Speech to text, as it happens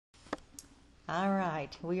All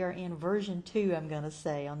right, we are in version 2, I'm going to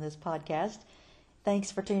say, on this podcast. Thanks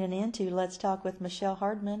for tuning in to Let's Talk with Michelle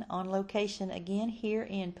Hardman, on location again here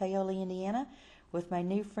in Paoli, Indiana, with my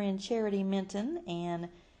new friend Charity Minton. And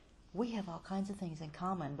we have all kinds of things in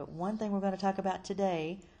common, but one thing we're going to talk about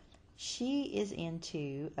today, she is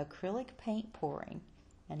into acrylic paint pouring.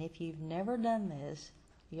 And if you've never done this,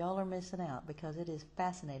 y'all are missing out because it is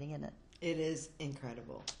fascinating, isn't it? It is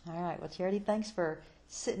incredible. All right, well, Charity, thanks for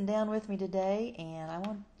sitting down with me today, and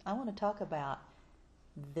I want to talk about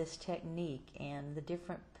this technique and the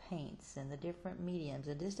different paints and the different mediums,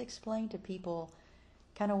 and just explain to people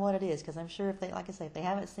kind of what it is, because I'm sure if they, like I say, if they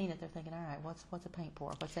haven't seen it, they're thinking, all right, what's a paint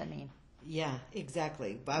pour? What's that mean? Yeah,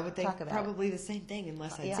 exactly. But I would think probably the same thing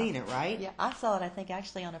unless I'd seen it, right? Yeah, I saw it, I think,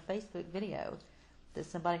 actually on a Facebook video that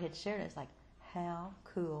somebody had shared. It's like, how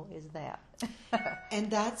cool is that? And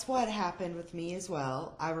that's what happened with me as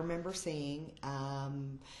well. I remember seeing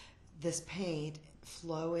this paint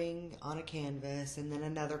flowing on a canvas, and then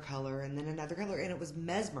another color, and then another color, and it was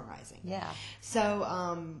mesmerizing. Yeah. So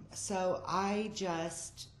I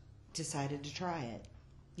just decided to try it.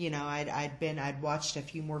 You know, I'd watched a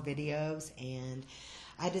few more videos, and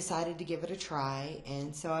I decided to give it a try.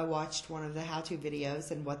 And so I watched one of the how-to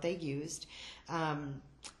videos and what they used.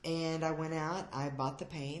 And I went out, I bought the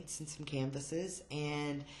paints and some canvases,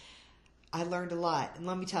 and I learned a lot. And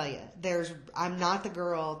let me tell you, I'm not the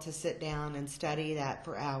girl to sit down and study that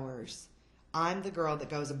for hours. I'm the girl that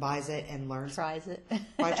goes and buys it and learns. Tries it.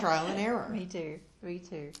 By trial and error. Me too.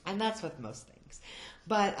 And that's with most things.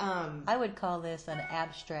 But I would call this an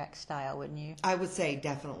abstract style, wouldn't you? I would say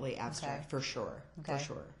definitely abstract, okay. For sure. Okay. For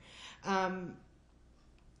sure.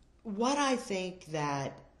 What I think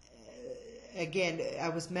that, again, I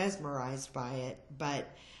was mesmerized by it,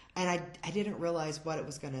 and I didn't realize what it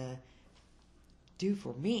was going to do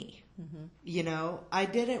for me. Mm-hmm. You know, I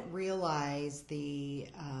didn't realize the...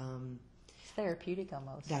 it's therapeutic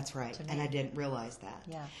almost. That's right, and I didn't realize that.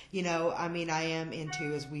 Yeah. You know, I mean, I am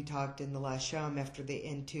into, as we talked in the last show, I'm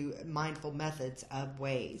into mindful methods of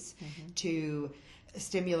ways to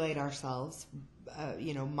stimulate ourselves,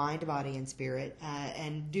 mind, body, and spirit,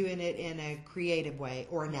 and doing it in a creative way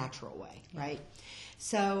or a natural way, right?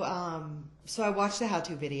 So I watched the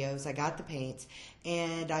how-to videos, I got the paints,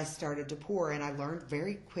 and I started to pour, and I learned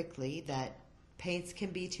very quickly that paints can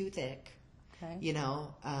be too thick. Okay. You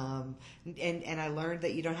know, and I learned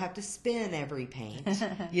that you don't have to spin every paint.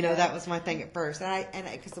 You know, that was my thing at first. And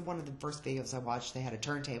because one of the first videos I watched, they had a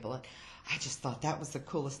turntable, and I just thought that was the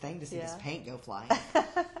coolest thing to see this paint go flying.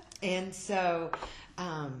 And so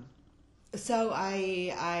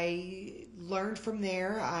I learned from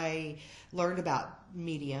there. I learned about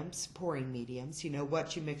mediums, pouring mediums. You know,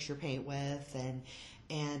 what you mix your paint with, and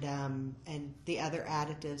the other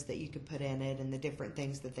additives that you can put in it, and the different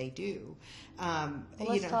things that they do. Well,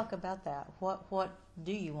 let's talk about that. What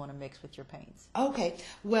do you want to mix with your paints? Okay.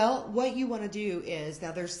 Well, what you want to do is,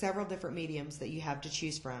 now there's several different mediums that you have to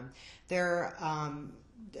choose from. There,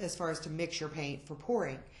 as far as to mix your paint for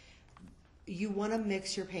pouring, you want to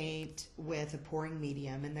mix your paint with a pouring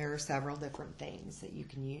medium, and there are several different things that you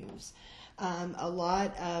can use. A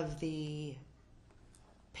lot of the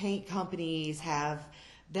paint companies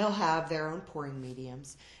they'll have their own pouring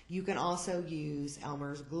mediums. You can also use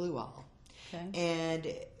Elmer's Glue All. Okay.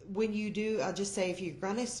 And when you do, I'll just say, if you're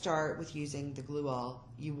going to start with using the Glue All,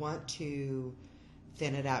 you want to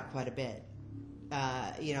thin it out quite a bit.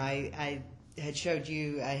 I had showed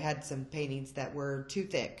you, I had some paintings that were too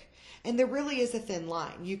thick. And there really is a thin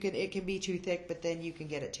line. It can be too thick, but then you can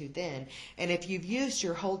get it too thin. And if you've used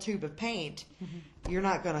your whole tube of paint, you're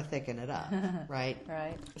not going to thicken it up, right?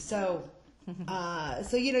 Right. So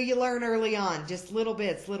you learn early on, just little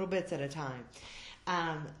bits at a time.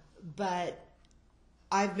 But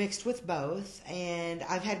I've mixed with both, and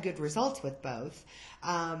I've had good results with both.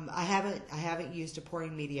 I haven't used a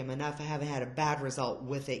pouring medium enough. I haven't had a bad result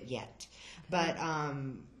with it yet. Okay.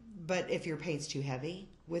 But if your paint's too heavy,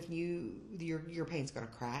 your paint's going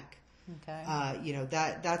to crack. Okay.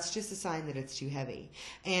 That's just a sign that it's too heavy,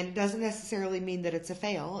 and it doesn't necessarily mean that it's a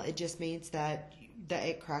fail. It just means that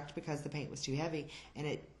it cracked because the paint was too heavy, and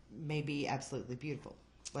it may be absolutely beautiful.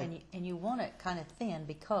 And you want it kind of thin,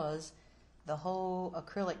 because the whole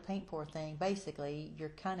acrylic paint pour thing, basically, you're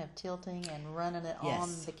kind of tilting and running it on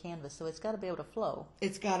the canvas, so it's got to be able to flow.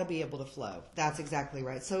 It's got to be able to flow. That's exactly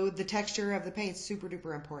right. So the texture of the paint is super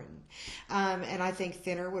duper important, and I think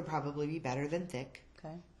thinner would probably be better than thick.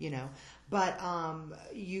 Okay. You know, but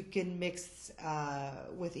you can mix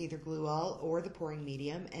with either glue all or the pouring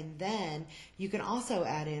medium, and then you can also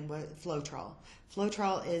add in what Floetrol.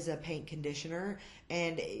 Floetrol is a paint conditioner,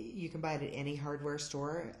 and you can buy it at any hardware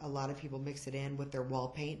store. A lot of people mix it in with their wall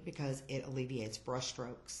paint because it alleviates brush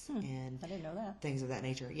strokes and I didn't know that. things of that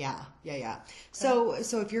nature. Yeah. So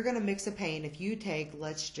if you're going to mix a paint, if you take,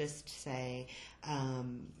 let's just say,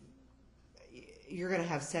 you're going to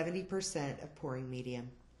have 70% of pouring medium,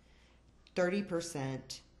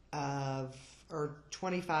 30% of, or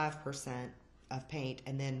 25% of paint,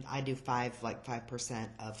 and then I do 5%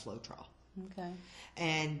 of Floetrol. Okay.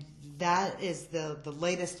 And that is the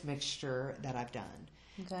latest mixture that I've done.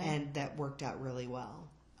 Okay. And that worked out really well.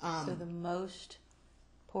 So the most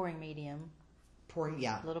pouring medium,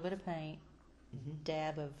 yeah. a little bit of paint,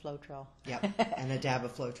 dab of Floetrol. Yep, and a dab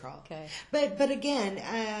of Floetrol. Okay. But again,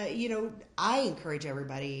 you know, I encourage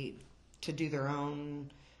everybody to do their own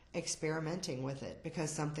experimenting with it,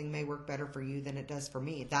 because something may work better for you than it does for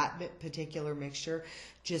me. That particular mixture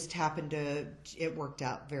just happened to, it worked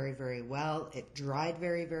out very, very well. It dried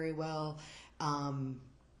very, very well.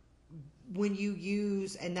 When you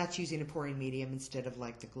use, and that's using a pouring medium instead of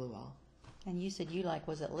like the glue all. And you said you like,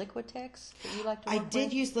 was it Liquitex that you like to work I with?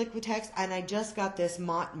 did use Liquitex, and I just got this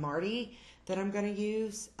Mott Marty that I'm going to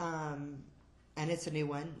use. And it's a new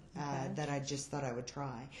one that I just thought I would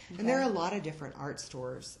try. Okay. And there are a lot of different art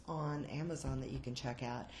stores on Amazon that you can check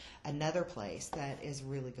out. Another place that is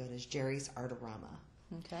really good is Jerry's Artorama.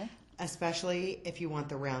 Okay. Especially if you want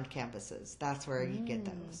the round canvases. That's where you get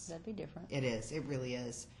those. That'd be different. It is. It really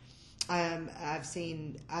is. I've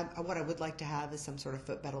seen, what I would like to have is some sort of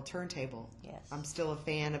foot pedal turntable. Yes. I'm still a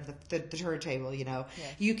fan of the turntable, you know.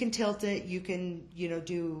 Yes. You can tilt it, you can,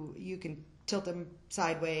 you can tilt them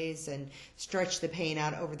sideways and stretch the paint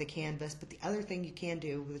out over the canvas. But the other thing you can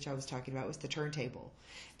do, which I was talking about, was the turntable,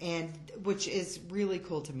 and which is really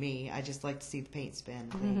cool to me. I just like to see the paint spin.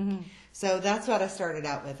 I think. So that's what I started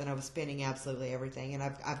out with, and I was spinning absolutely everything, and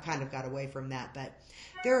I've kind of got away from that. But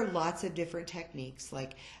there are lots of different techniques.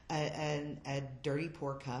 Like a dirty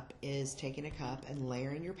pour cup is taking a cup and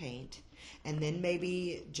layering your paint, and then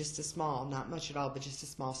maybe just a small, not much at all, but just a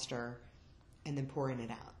small stir, and then pouring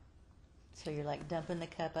it out. So you're like dumping the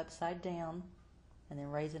cup upside down and then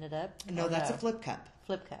raising it up? No, that's a flip cup.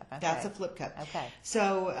 Flip cup. Okay. That's a flip cup. Okay.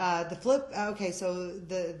 So so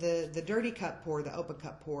the dirty cup pour, the open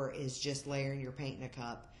cup pour, is just layering your paint in a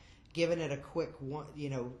cup, giving it a quick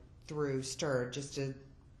through stir, just to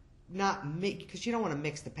not mix, because you don't want to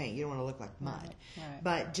mix the paint. You don't want to look like mud. Right.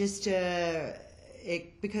 But just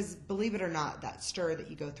because believe it or not, that stir that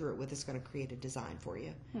you go through it with is going to create a design for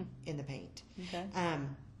you in the paint. Okay.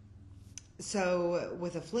 So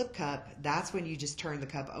with a flip cup, that's when you just turn the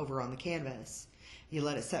cup over on the canvas. You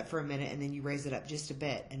let it set for a minute, and then you raise it up just a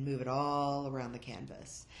bit and move it all around the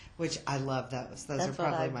canvas, which I love those. Those are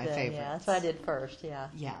probably my favorites. Yeah, that's what I did first, yeah.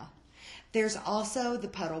 Yeah. There's also the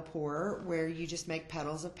petal pour, where you just make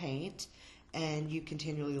petals of paint, and you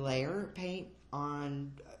continually layer paint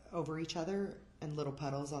over each other and little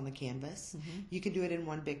puddles on the canvas. You can do it in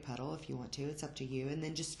one big puddle if you want to. It's up to you. And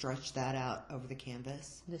then just stretch that out over the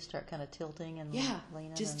canvas. Just start kind of tilting and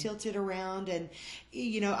leaning. Just tilt it around. And,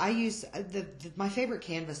 I use my favorite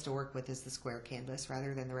canvas to work with is the square canvas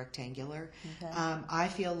rather than the rectangular. Okay. I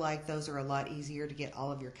feel like those are a lot easier to get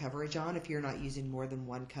all of your coverage on if you're not using more than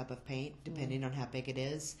one cup of paint, depending on how big it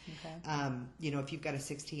is. Okay. If you've got a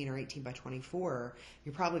 16 or 18 by 24,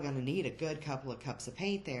 you're probably going to need a good couple of cups of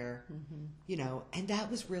paint there. And that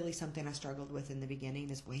was really something I struggled with in the beginning,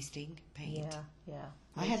 is wasting paint. Yeah.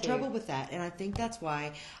 I had trouble with that, and I think that's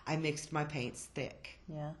why I mixed my paints thick.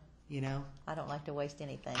 Yeah. I don't like to waste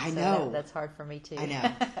anything. I so know. That's hard for me too. I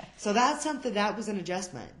know. So that's something, that was an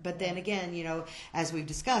adjustment. But then again, as we've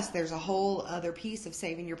discussed, there's a whole other piece of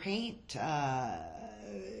saving your paint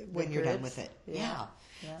when you're done with it. Yeah.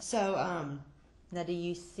 So, now, do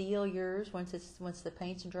you seal yours once the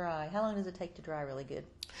paint's dry? How long does it take to dry really good?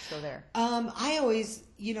 Still there? I always,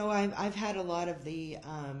 I've had a lot of the,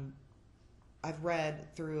 I've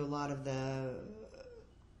read through a lot of the,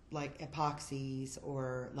 like, epoxies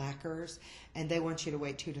or lacquers, and they want you to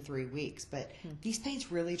wait 2 to 3 weeks. But these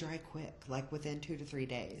paints really dry quick, like within 2 to 3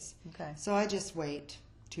 days. Okay. So I just wait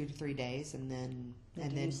 2 to 3 days, and then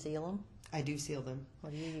you seal them? I do seal them.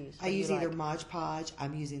 What do you use? I use either Mod Podge.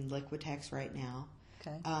 I'm using Liquitex right now.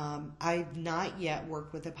 Okay. I've not yet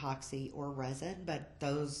worked with epoxy or resin, but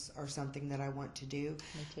those are something that I want to do.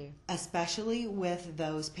 Me too. Especially with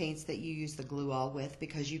those paints that you use the glue all with,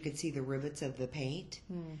 because you could see the rivets of the paint.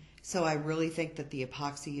 So I really think that the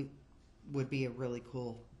epoxy would be a really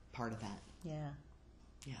cool part of that. Yeah.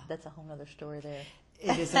 Yeah. That's a whole other story there.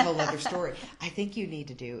 It is a whole other story. I think you need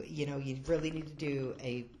to do, you really need to do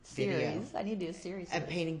a video. Series. I need to do a series. A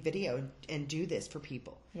painting video and do this for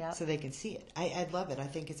people. Yep. So they can see it. I'd love it. I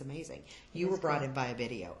think it's amazing. You were brought in by a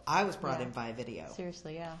video. I was brought in by a video.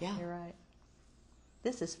 Seriously, yeah. Yeah. You're right.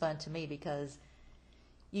 This is fun to me because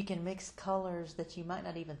you can mix colors that you might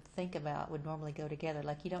not even think about would normally go together.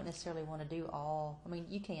 Like you don't necessarily want to do all, I mean,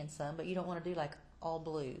 you can some, but you don't want to do like all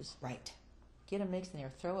blues. Right. Get a mix in there,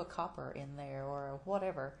 throw a copper in there or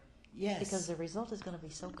whatever. Yes. Because the result is going to be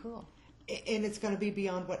so cool. And it's going to be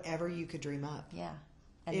beyond whatever you could dream up. Yeah.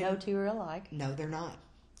 And no two are alike. No, they're not.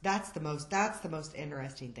 That's the most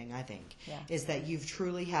interesting thing, I think, is that you've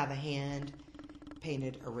truly have a hand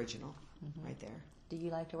painted original right there. Do you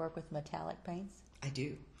like to work with metallic paints? I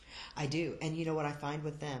do. And you know what I find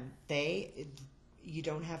with them? You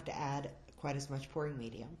don't have to add quite as much pouring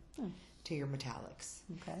medium to your metallics.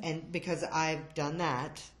 Okay. And because I've done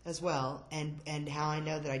that as well, and how I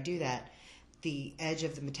know that I do that, the edge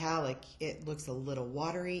of the metallic, it looks a little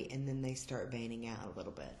watery, and then they start veining out a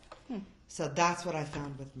little bit. So that's what I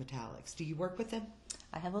found with metallics. Do you work with them?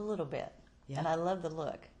 I have a little bit. Yeah. And I love the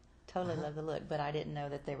look. Totally love the look, but I didn't know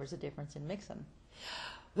that there was a difference in mixing.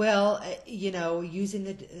 Well,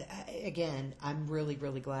 using again, I'm really,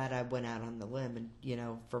 really glad I went out on the limb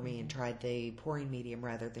and, for me and tried the pouring medium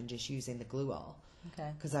rather than just using the glue all. Okay.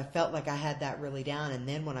 Because I felt like I had that really down, and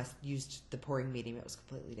then when I used the pouring medium, it was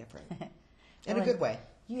completely different. In a good way.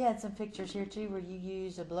 You had some pictures here, too, where you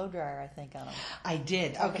used a blow dryer, I think, on them. I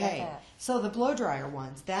did. Talk okay. about that. So the blow dryer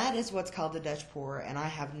ones, that is what's called the Dutch pour, and I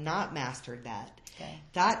have not mastered that. Okay.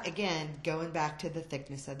 That, again, going back to the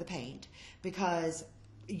thickness of the paint, because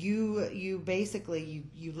you basically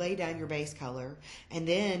you lay down your base color, and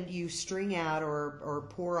then you string out or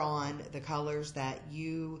pour on the colors that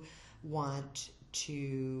you want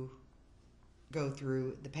to go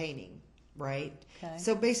through the painting, right? Okay.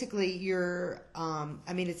 So basically you're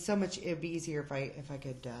it's so much, it'd be easier if I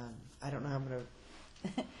could I don't know how I'm going to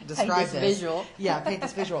describe this visual. Yeah, paint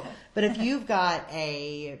this visual. But if you've got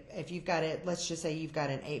it, let's just say you've got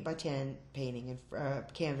an 8x10 painting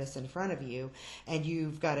canvas in front of you, and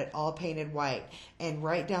you've got it all painted white, and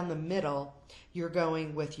right down the middle, you've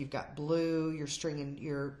got blue.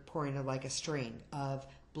 You're pouring like a string of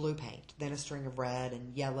blue paint, then a string of red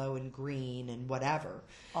and yellow and green and whatever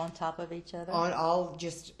on top of each other. On all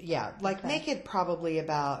make it probably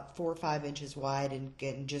about 4 or 5 inches wide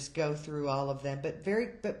and just go through all of them,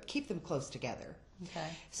 but keep them close together. Okay.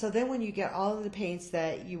 So then when you get all of the paints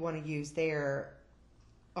that you want to use there,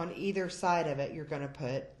 on either side of it, you're going to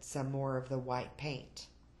put some more of the white paint,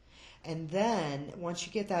 and then once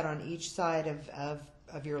you get that on each side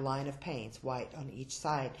of your line of paints, white on each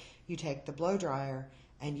side, you take the blow dryer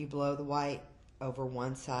and you blow the white over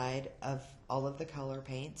one side of all of the color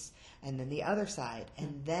paints, and then the other side.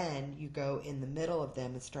 And then you go in the middle of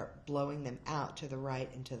them and start blowing them out to the right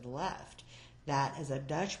and to the left. That is a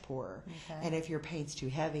Dutch pour. Okay. And if your paint's too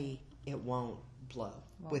heavy, it won't blow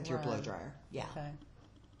with your blow dryer. Yeah. Okay.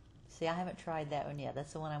 See, I haven't tried that one yet.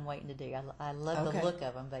 That's the one I'm waiting to do. I love the look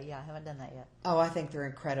of them, but yeah, I haven't done that yet. Oh, I think they're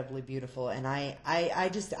incredibly beautiful, and I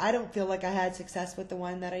don't feel like I had success with the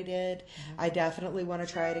one that I did. Mm-hmm. I definitely want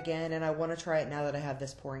to try it again, and I want to try it now that I have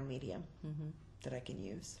this pouring medium that I can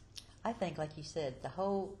use. I think, like you said, the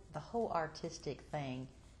whole artistic thing,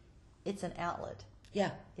 it's an outlet. Yeah.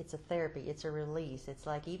 It's a therapy. It's a release. It's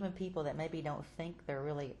like even people that maybe don't think they're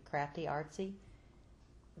really crafty, artsy,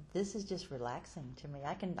 this is just relaxing to me.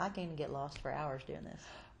 I can get lost for hours doing this.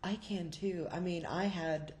 I can too. I mean,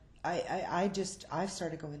 I've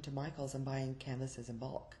started going to Michael's and buying canvases in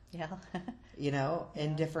bulk. Yeah.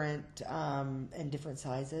 In different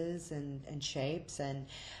sizes and shapes, and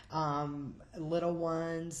little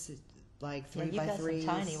ones like 3x3s.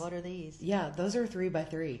 Some tiny. What are these? Yeah, those are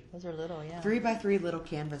 3x3. Those are little, yeah. 3x3 little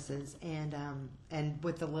canvases, and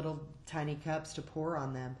with the little tiny cups to pour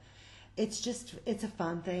on them. It's a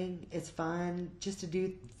fun thing. It's fun just to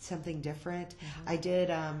do something different. Mm-hmm. I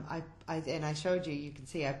did, I showed you, you can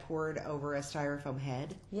see I poured over a styrofoam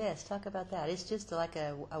head. Yes, talk about that. It's just like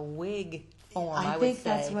a wig form, I would say. I think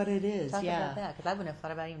that's what it is, Talk about that, because I wouldn't have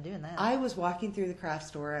thought about even doing that. I was walking through the craft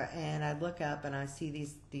store, and I look up, and I see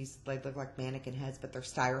these like look like mannequin heads, but they're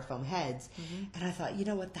styrofoam heads. Mm-hmm. And I thought, you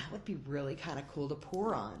know what, that would be really kind of cool to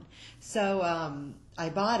pour on. So I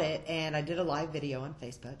bought it, and I did a live video on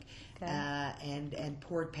Facebook. Okay. And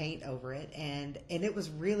poured paint over it, and it was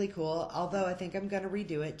really cool, although I think I'm going to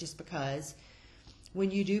redo it just because when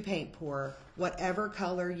you do paint pour, whatever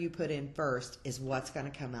color you put in first is what's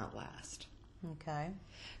going to come out last. Okay.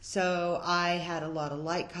 So I had a lot of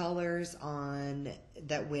light colors on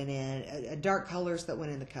that went in, dark colors that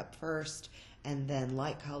went in the cup first, and then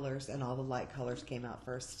light colors, and all the light colors came out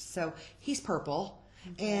first. So he's purple,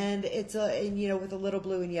 and it's with a little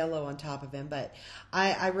blue and yellow on top of him. But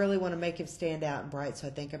I really want to make him stand out and bright, so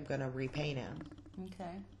I think I'm going to repaint him.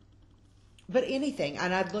 Okay. But anything,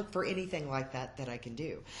 and I'd look for anything like that I can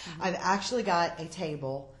do. I've actually got a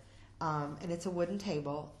table. And it's a wooden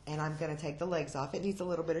table, and I'm going to take the legs off. It needs a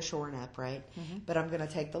little bit of shoring up, right? But I'm going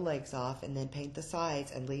to take the legs off and then paint the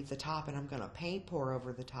sides and leave the top, and I'm going to paint pour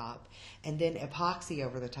over the top and then epoxy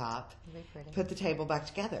over the top. It'll be pretty. Put the table back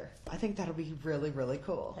together. I think that'll be really, really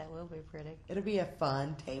cool. That will be pretty. It'll be a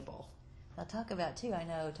fun table. Now talking about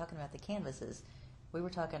the canvases, we were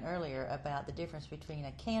talking earlier about the difference between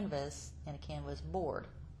a canvas and a canvas board.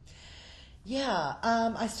 Yeah,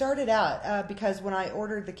 I started out because when I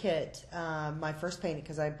ordered the kit, my first painting,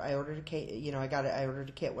 because I ordered a kit, I ordered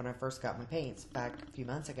a kit when I first got my paints back a few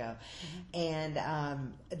months ago, and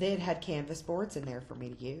they had canvas boards in there for me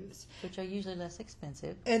to use, Which are usually less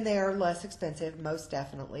expensive. and they are less expensive, most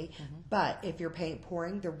definitely. But if you're paint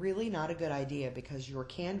pouring, they're really not a good idea because your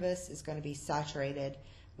canvas is going to be saturated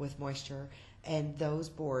with moisture, and those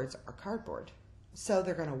boards are cardboard, so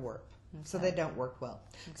they're going to warp. So they don't work well.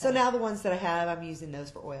 Okay. So now the ones that I have, I'm using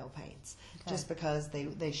those for oil paints, just because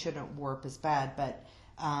they shouldn't warp as bad.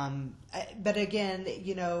 But again,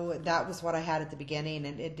 that was what I had at the beginning,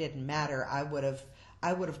 and it didn't matter. I would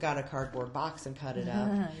have got a cardboard box and cut it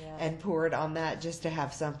up and poured on that just to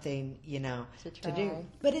have something, to do.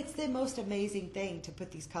 But it's the most amazing thing to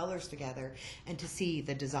put these colors together and to see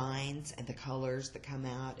the designs and the colors that come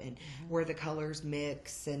out and where the colors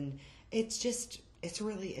mix, and it's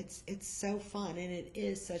really so fun, and it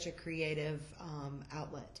is such a creative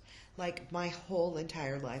outlet. Like my whole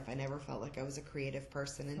entire life, I never felt like I was a creative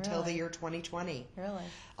person until the year 2020. Really?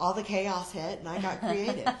 All the chaos hit, and I got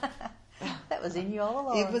creative. That was in you all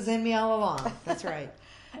along. It was in me all along. That's right.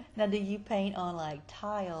 Now, do you paint on like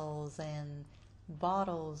tiles and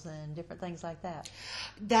bottles and different things like that?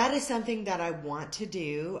 That is something that I want to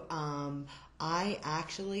do. I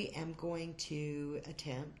actually am going to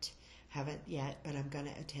attempt. Haven't yet, but I'm going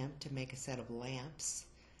to attempt to make a set of lamps.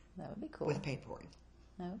 That would be cool. With paint pouring.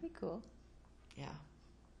 That would be cool. Yeah.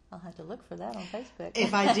 I'll have to look for that on Facebook.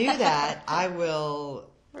 If I do that, I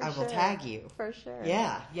will tag you. For sure.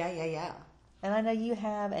 Yeah. And I know you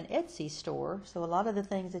have an Etsy store, so a lot of the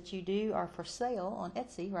things that you do are for sale on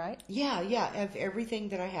Etsy, right? Yeah. Everything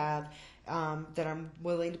that I have that I'm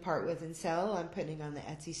willing to part with and sell, I'm putting on the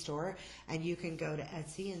Etsy store. And you can go to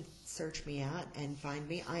Etsy and search me out and find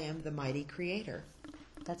me. I am the Mighty Creator.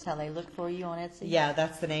 That's how they look for you on Etsy? Yeah,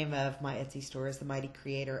 that's the name of my Etsy store, is the Mighty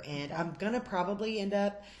Creator. And I'm going to probably end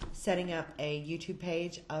up setting up a YouTube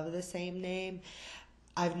page of the same name.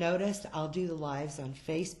 I've noticed I'll do the lives on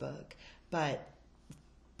Facebook, but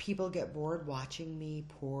people get bored watching me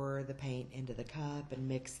pour the paint into the cup and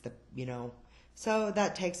mix so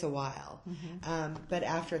that takes a while. But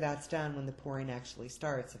after that's done, when the pouring actually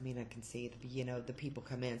starts, I can see, the people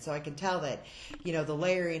come in. So I can tell that, the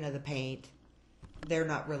layering of the paint, they're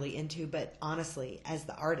not really into. But honestly, as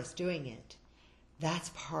the artist doing it, that's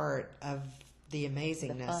part of the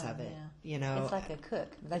amazingness of it. Yeah. It's like a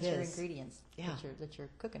cook. That's your ingredients that you're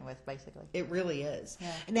cooking with, basically. It really is.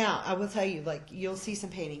 Yeah. Now, I will tell you, you'll see some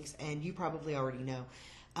paintings, and you probably already know,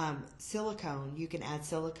 silicone, you can add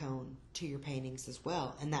silicone to your paintings as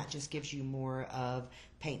well, and that just gives you more of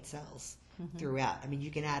paint cells throughout.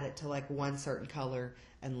 You can add it to one certain color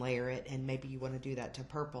and layer it, and maybe you want to do that to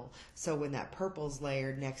purple. So when that purple's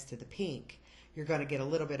layered next to the pink, you're going to get a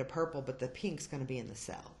little bit of purple, but the pink's going to be in the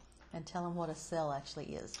cell. And tell them what a cell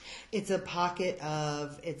actually is. It's a pocket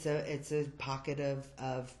of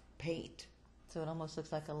paint. So it almost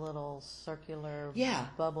looks like a little circular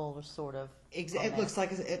bubble, sort of. It looks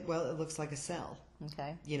like it looks like a cell.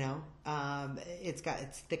 Okay.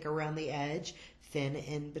 It's thick around the edge, thin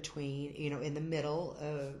in between. In the middle,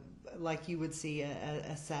 like you would see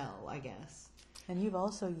a cell, I guess. And you've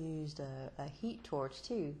also used a heat torch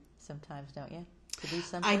too, sometimes, don't you? To do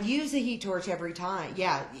something? I use a heat torch every time.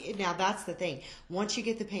 Yeah. Now that's the thing. Once you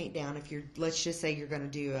get the paint down, let's just say you're going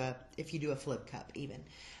to if you do a flip cup even.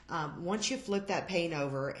 Once you flip that paint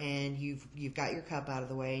over and you've got your cup out of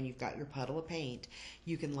the way and you've got your puddle of paint,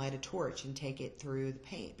 you can light a torch and take it through the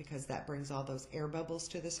paint, because that brings all those air bubbles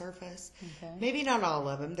to the surface. Okay. Maybe not all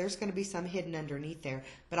of them. There's going to be some hidden underneath there.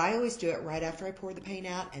 But I always do it right after I pour the paint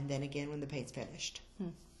out, and then again when the paint's finished.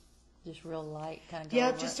 Just real light kind of.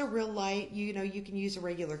 Yeah, just a real light. You can use a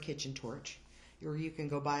regular kitchen torch, or you can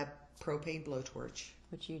go buy a propane blowtorch.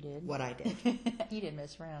 What you did. what I did. You didn't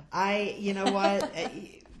mess around. You know what?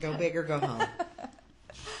 Go big or go home.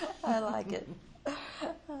 I like it.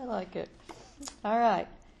 I like it. All right.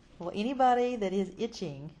 Well, anybody that is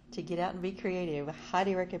itching to get out and be creative, I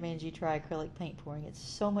highly recommend you try acrylic paint pouring. It's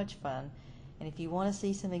so much fun. And if you want to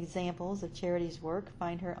see some examples of Charity's work,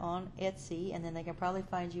 find her on Etsy, and then they can probably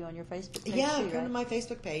find you on your Facebook page Yeah, too, come right? to my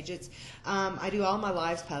Facebook page. It's I do all my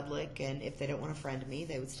lives public, and if they don't want to friend me,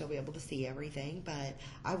 they would still be able to see everything. But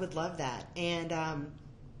I would love that. And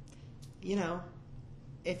you know,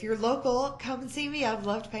 if you're local, come and see me. I'd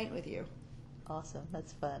love to paint with you. Awesome.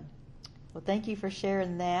 That's fun. Well, thank you for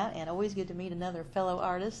sharing that, and always good to meet another fellow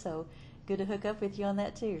artist, so good to hook up with you on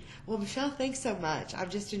that too. Well, Michelle, thanks so much. I've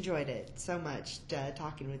just enjoyed it so much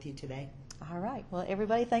talking with you today. All right. Well,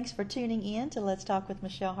 everybody, thanks for tuning in to Let's Talk with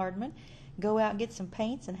Michelle Hardman. Go out and get some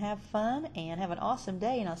paints and have fun, and have an awesome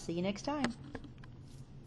day, and I'll see you next time.